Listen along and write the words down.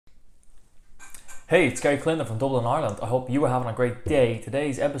Hey, it's Gary Clinton from Dublin, Ireland. I hope you are having a great day.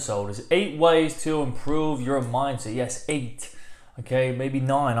 Today's episode is 8 ways to improve your mindset. Yes, 8. Okay, maybe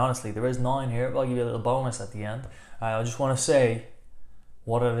 9, honestly. There is 9 here, but I'll give you a little bonus at the end. I just want to say,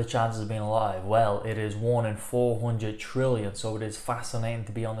 what are the chances of being alive? Well, it is 1 in 400 trillion, so it is fascinating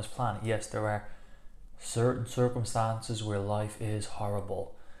to be on this planet. Yes, there are certain circumstances where life is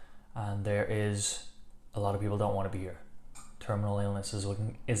horrible, and there is a lot of people don't want to be here. Terminal illness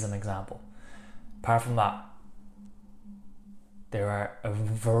is an example. Apart from that, there are a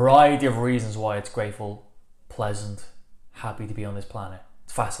variety of reasons why it's grateful, pleasant, happy to be on this planet.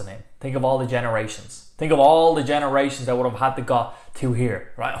 It's fascinating. Think of all the generations. Think of all the generations that would have had to got to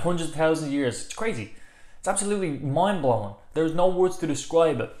here, right? Hundreds of thousands of years. It's crazy. It's absolutely mind-blowing. There's no words to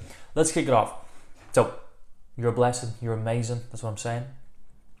describe it. Let's kick it off. So, you're a blessing. You're amazing. That's what I'm saying.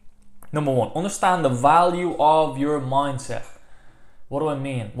 Number 1, understand the value of your mindset. What do I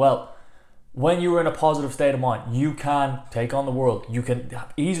mean? Well, when you're in a positive state of mind, you can take on the world. You can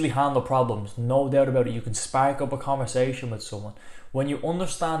easily handle problems, no doubt about it. You can spark up a conversation with someone. When you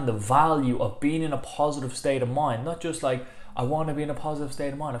understand the value of being in a positive state of mind, not just like, I want to be in a positive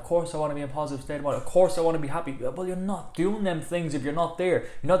state of mind. Of course I want to be in a positive state of mind. Of course I want to be happy. Well, you're not doing them things if you're not there.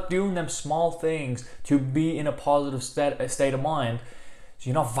 You're not doing them small things to be in a positive state of mind. So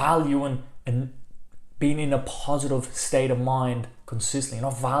you're not valuing and being in a positive state of mind consistently. You're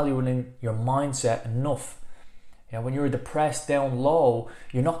not valuing in your mindset enough. When you're depressed down low,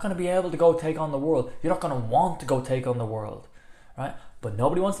 you're not going to be able to go take on the world. You're not going to want to go take on the world, right? But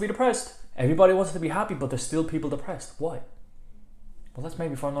nobody wants to be depressed. Everybody wants to be happy, but there's still people depressed. Why? Well, that's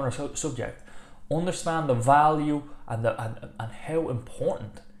maybe for another subject. Understand the value and how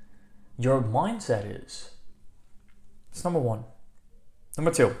important your mindset is. It's number 1.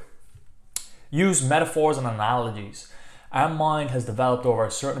 Number 2. Use metaphors and analogies. Our mind has developed over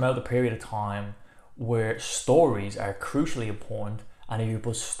a certain amount of period of time where stories are crucially important, and if you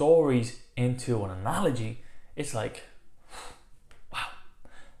put stories into an analogy, it's like, wow.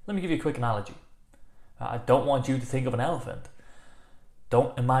 Let me give you a quick analogy. I don't want you to think of an elephant.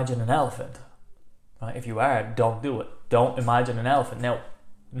 Don't imagine an elephant. Right? If you are, don't do it. Don't imagine an elephant. Now,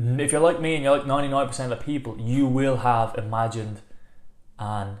 if you're like me and you're like 99% of the people, you will have imagined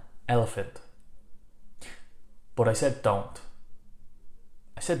an elephant. But I said don't.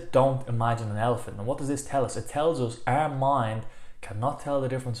 I said don't imagine an elephant. And what does this tell us? It tells us our mind cannot tell the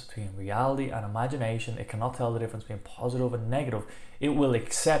difference between reality and imagination. It cannot tell the difference between positive and negative. It will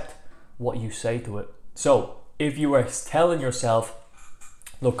accept what you say to it. So if you are telling yourself,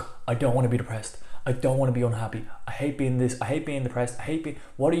 look, I don't want to be depressed. I don't want to be unhappy. I hate being this. I hate being depressed.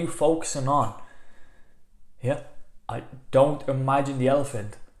 What are you focusing on? Yeah. I don't imagine the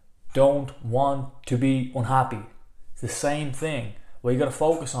elephant. Don't want to be unhappy. It's the same thing. What you got to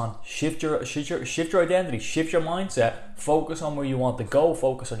focus on, shift your identity, shift your mindset, focus on where you want to go,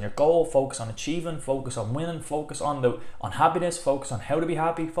 focus on your goal, focus on achieving, focus on winning, focus on happiness, focus on how to be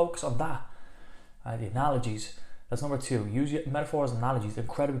happy, focus on that. The analogies, that's number 2. Use your metaphors and analogies. They're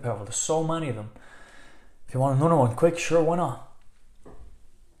incredibly powerful. There's so many of them. If you want another one, quick, sure, why not?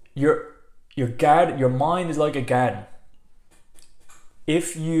 Your mind is like a garden.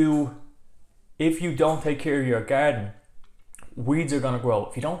 If you don't take care of your garden, weeds are going to grow.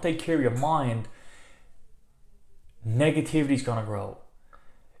 If you don't take care of your mind, negativity is going to grow.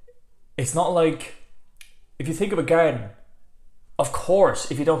 It's not like, if you think of a garden, of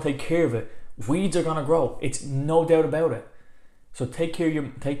course, if you don't take care of it, weeds are going to grow. It's no doubt about it. So take care of your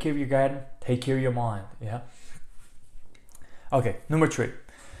garden, take care of your mind. Yeah. Okay, number 3.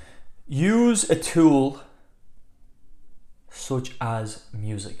 Use a tool such as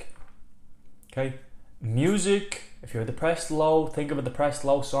music. Okay? Music, if you're depressed low, think of a depressed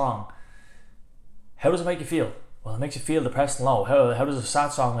low song. How does it make you feel? Well, it makes you feel depressed and low. How does a sad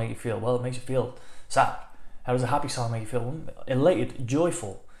song make you feel? Well, it makes you feel sad. How does a happy song make you feel? Elated,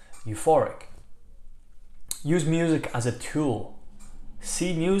 joyful, euphoric. Use music as a tool.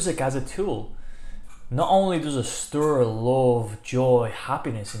 See music as a tool. Not only does it stir love, joy,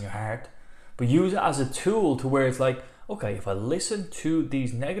 happiness in your heart, but use it as a tool to where it's like, okay, if I listen to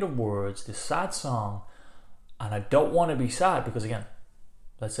these negative words, this sad song, and I don't want to be sad, because again,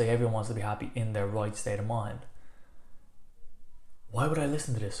 let's say everyone wants to be happy in their right state of mind. Why would I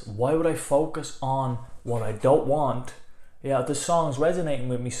listen to this? Why would I focus on what I don't want? Yeah, this song's resonating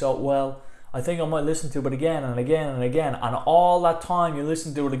with me so well, I think I might listen to it again and again and again. And all that time you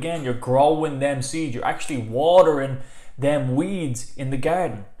listen to it again, you're growing them seeds. You're actually watering them weeds in the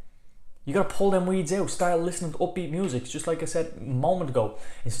garden. You got to pull them weeds out. Start listening to upbeat music. Just like I said a moment ago.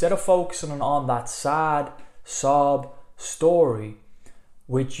 Instead of focusing on that sad, sob story,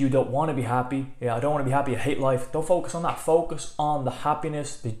 which you don't want to be happy. Yeah, I don't want to be happy. I hate life. Don't focus on that. Focus on the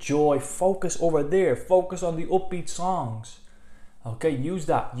happiness, the joy. Focus over there. Focus on the upbeat songs. Okay, use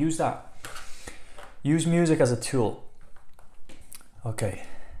that. Use that. Use music as a tool. Okay.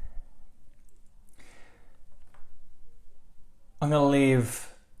 I'm going to leave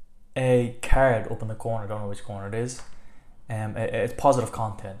a card up in the corner. I don't know which corner it is. It's positive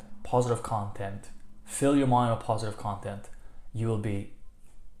content. Positive content. Fill your mind with positive content. You'll be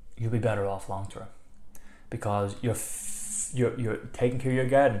better off long term, because you're taking care of your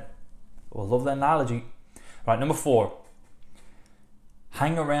garden. I love that analogy. Right, number 4.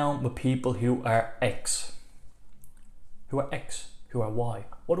 Hang around with people who are X. Who are X? Who are Y?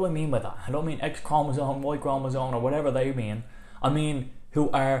 What do I mean by that? I don't mean X chromosome, Y chromosome, or whatever they mean. I mean who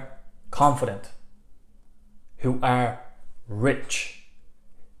are confident, who are rich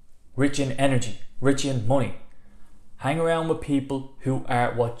in energy, rich in money. Hang around with people who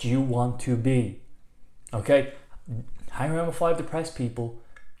are what you want to be. Okay? Hang around with 5 depressed people,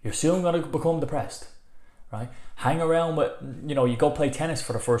 you're soon going to become depressed. Right? Hang around with, you go play tennis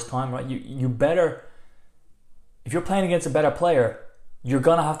for the first time, right? You better, if you're playing against a better player, you're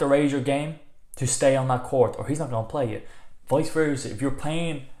going to have to raise your game to stay on that court, or he's not going to play you. Vice versa, if you're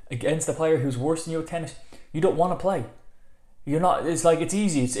playing against a player who's worse than you at tennis, you don't want to play. It's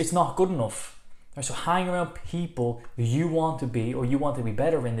easy, it's not good enough. Right, so hang around people who you want to be, or you want to be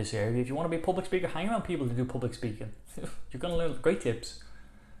better in this area. If you want to be a public speaker, hang around people who do public speaking. You're going to learn great tips.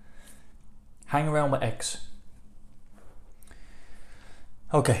 Hang around with X.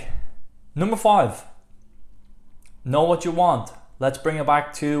 Okay, number 5. Know what you want. Let's bring it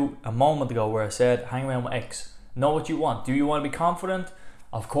back to a moment ago where I said hang around with X. Know what you want. Do you want to be confident?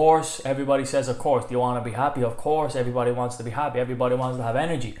 Of course, everybody says of course. Do you want to be happy? Of course, everybody wants to be happy. Everybody wants to have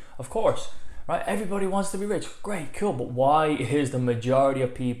energy. Of course, right? Everybody wants to be rich. Great, cool. But why is the majority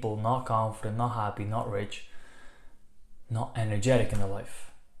of people not confident, not happy, not rich, not energetic in their life?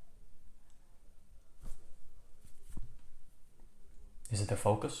 Is it their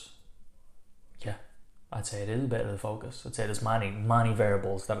focus? Yeah, I'd say it is a bit of the focus. I'd say there's many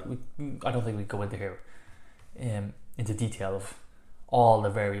variables that I don't think we go into here into detail of all the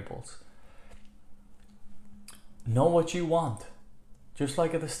variables. Know what you want. Just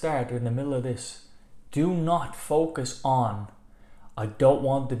like at the start or in the middle of this, do not focus on I don't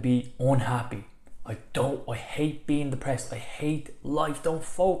want to be unhappy. I hate being depressed. I hate life. Don't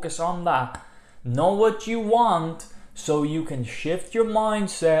focus on that. Know what you want so you can shift your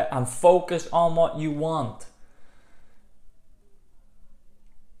mindset and focus on what you want.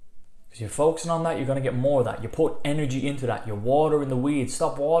 Because you're focusing on that, you're going to get more of that. You put energy into that. You're watering the weeds.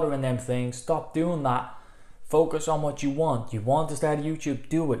 Stop watering them things. Stop doing that. Focus on what you want. You want to start a YouTube?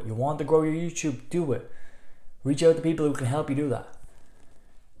 Do it. You want to grow your YouTube? Do it. Reach out to people who can help you do that.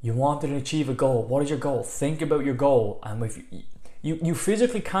 You want to achieve a goal. What is your goal? Think about your goal. And if you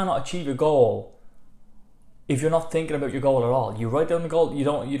physically cannot achieve your goal if you're not thinking about your goal at all. You write down the goal. You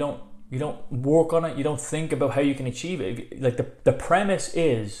don't work on it. You don't think about how you can achieve it. Like the premise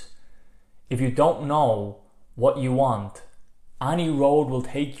is, if you don't know what you want, any road will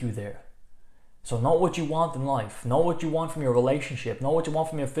take you there. So know what you want in life. Know what you want from your relationship. Know what you want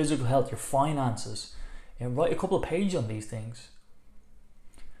from your physical health, your finances. And write a couple of pages on these things.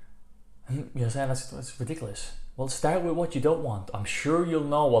 And you're saying that's ridiculous. Well, start with what you don't want. I'm sure you'll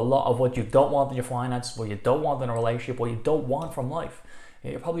know a lot of what you don't want in your finances, what you don't want in a relationship, what you don't want from life.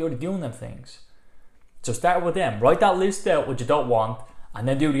 You're probably already doing them things. So start with them. Write that list out, what you don't want, and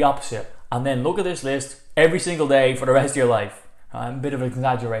then do the opposite. And then look at this list every single day for the rest of your life. A bit of an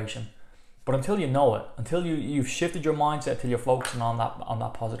exaggeration. But until you know it, until you've shifted your mindset, till you're focusing on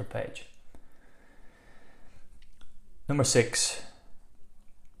that positive page. Number 6.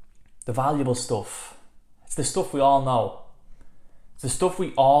 The valuable stuff. It's the stuff we all know. It's the stuff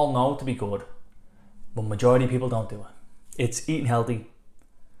we all know to be good. But majority of people don't do it. It's eating healthy.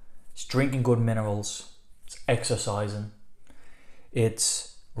 It's drinking good minerals. It's exercising.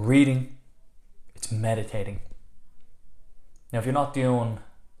 It's reading. It's meditating. Now, if you're not doing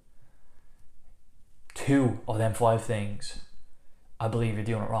 2 of them 5 things, I believe you're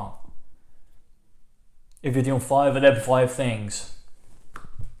doing it wrong. If you're doing 5 of them 5 things,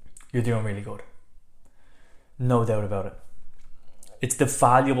 you're doing really good. No doubt about it. It's the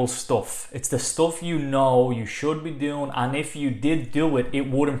valuable stuff. It's the stuff you know you should be doing, and if you did do it, it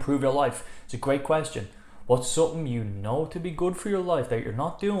would improve your life. It's a great question. What's something you know to be good for your life that you're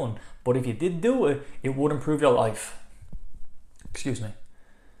not doing, but if you did do it, it would improve your life? Excuse me.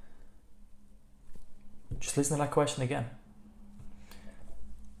 Just listen to that question again.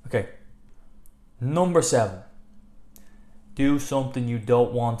 Okay. Number 7. do something you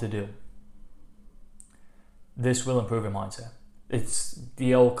don't want to do. This will improve your mindset. It's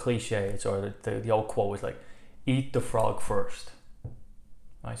the old cliche, or the old quote is like, eat the frog first.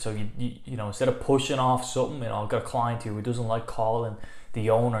 Right? So you know, instead of pushing off something, you know, I've got a client here who doesn't like calling the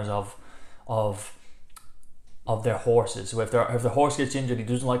owners of their horses. So if the horse gets injured, he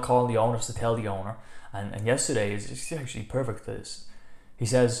doesn't like calling the owners to tell the owner. And yesterday is actually perfect for this. He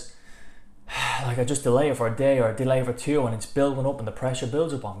says, like, I just delay it for a day or delay it for two, and it's building up and the pressure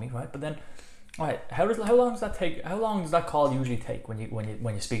builds up on me, right? But then, all right, how long does that take? How long does that call usually take when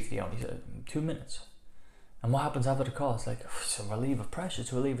you speak to the owner? He said 2 minutes. And what happens after the call? It's like, it's a relief of pressure,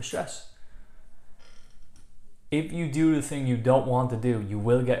 it's a relief of stress. If you do the thing you don't want to do, you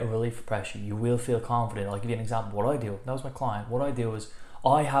will get a relief of pressure. You will feel confident. I'll give you an example. What I do, that was my client. What I do is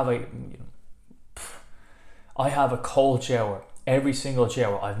I have a cold shower every single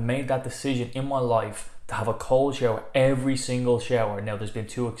shower. I've made that decision in my life to have a cold shower every single shower. Now, there's been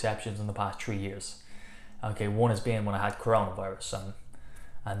 2 exceptions in the past 3 years. Okay, one has been when I had coronavirus,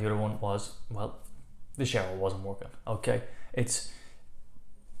 and the other one was, well, the shower wasn't working. Okay, it's,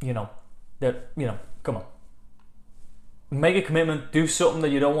 come on. Make a commitment, do something that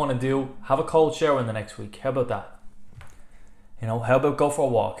you don't want to do, have a cold shower in the next week. How about that? How about go for a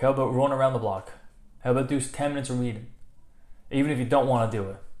walk? How about run around the block? How about do 10 minutes of reading? Even if you don't want to do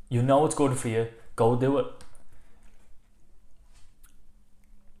it. You know it's good for you, go do it.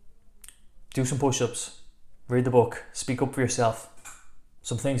 Do some push-ups, read the book, speak up for yourself.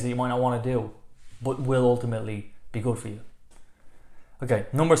 Some things that you might not want to do, but will ultimately be good for you. Okay,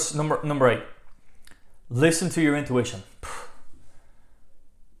 number 8. Listen to your intuition.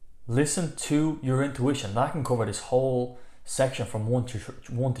 Listen to your intuition. That can cover this whole section from 1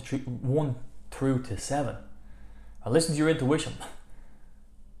 through to 7. Now listen to your intuition.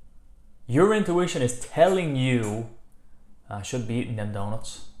 Your intuition is telling you, I shouldn't be eating them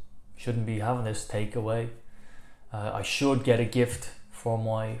donuts. Shouldn't be having this takeaway. I should get a gift for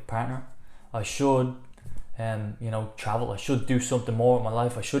my partner. I should travel. I should do something more in my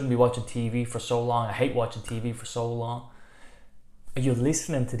life. I shouldn't be watching TV for so long. I hate watching TV for so long. Are you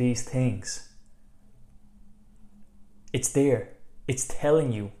listening to these things? It's there. It's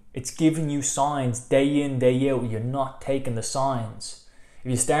telling you. It's giving you signs day in, day out. You're not taking the signs. If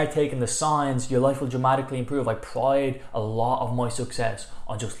you start taking the signs, your life will dramatically improve. I pride a lot of my success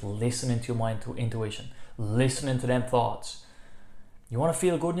on just listening to my intuition, listening to them thoughts. You want to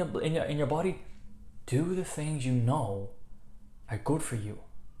feel good in your body? Do the things you know are good for you.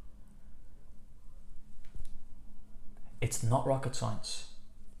 It's not rocket science.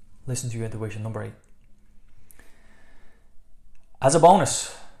 Listen to your intuition. Number 8. As a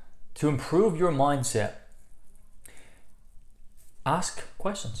bonus, to improve your mindset, ask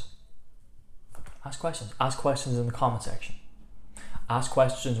questions. Ask questions. Ask questions in the comment section. Ask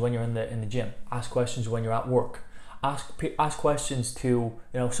questions when you're in the gym. Ask questions when you're at work. Ask questions to,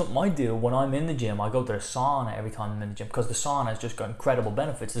 something I do when I'm in the gym. I go to the sauna every time I'm in the gym because the sauna has just got incredible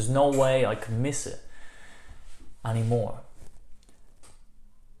benefits. There's no way I can miss it anymore.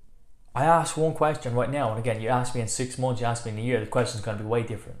 I ask one question right now, and again, you ask me in 6 months, you ask me in a year, the question's going to be way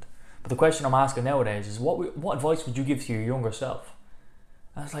different. But the question I'm asking nowadays is, what advice would you give to your younger self?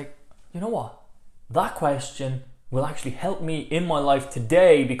 And I was like, you know what? That question will actually help me in my life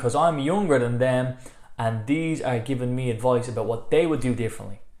today because I'm younger than them, and these are giving me advice about what they would do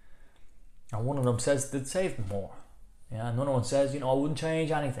differently. And one of them says they'd save more. Yeah, another one says, I wouldn't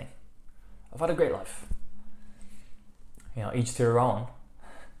change anything. I've had a great life. Each to their own.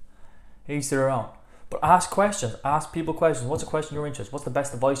 Each to their own. But ask questions. Ask people questions. What's a question you're interested in? What's the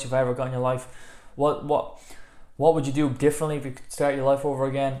best advice you've ever got in your life? What would you do differently if you could start your life over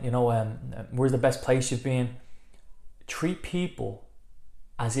again? Where's the best place you've been? Treat people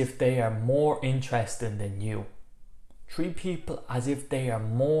as if they are more interested than you. Treat people as if they are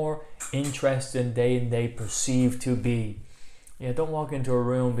more interested than they perceive to be. Don't walk into a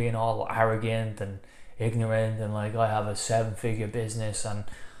room being all arrogant and ignorant and like, I have a 7-figure business and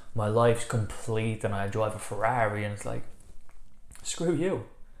my life's complete and I drive a Ferrari, and it's like, screw you.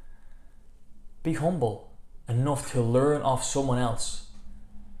 Be humble enough to learn off someone else.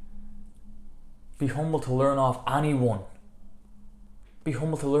 Be humble to learn off anyone. Be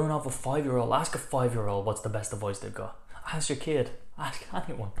humble to learn off a 5-year-old. Ask a 5-year-old what's the best advice they've got. Ask your kid. Ask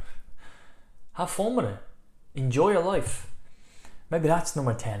anyone. Have fun with it. Enjoy your life. Maybe that's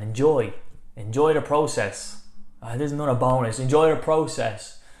number 10. Enjoy the process. There's another bonus. Enjoy the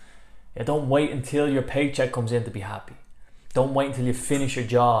process. Don't wait until your paycheck comes in to be happy. Don't wait until you finish your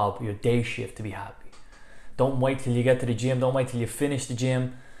job, your day shift, to be happy. Don't wait till you get to the gym. Don't wait till you finish the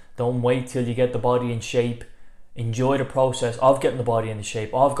gym. Don't wait till you get the body in shape. Enjoy the process of getting the body into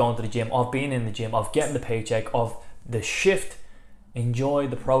shape, of going to the gym, of being in the gym, of getting the paycheck, of the shift. Enjoy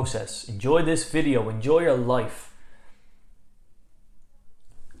the process. Enjoy this video. Enjoy your life.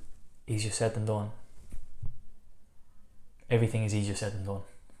 Easier said than done. Everything is easier said than done.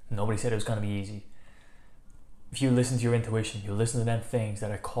 Nobody said it was going to be easy. If you listen to your intuition, you listen to them things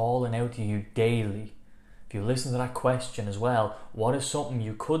that are calling out to you daily. If you listen to that question as well, what is something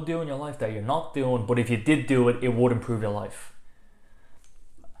you could do in your life that you're not doing, but if you did do it, it would improve your life?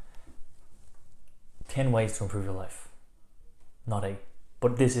 10 ways to improve your life. Not 8.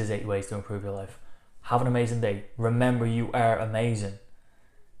 But this is 8 ways to improve your life. Have an amazing day. Remember, you are amazing.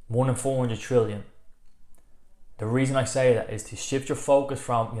 1 in 400 trillion. The reason I say that is to shift your focus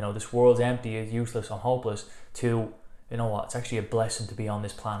from, this world's empty, it's useless, I'm hopeless, to, you know what, it's actually a blessing to be on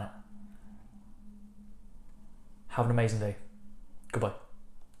this planet. Have an amazing day. Goodbye.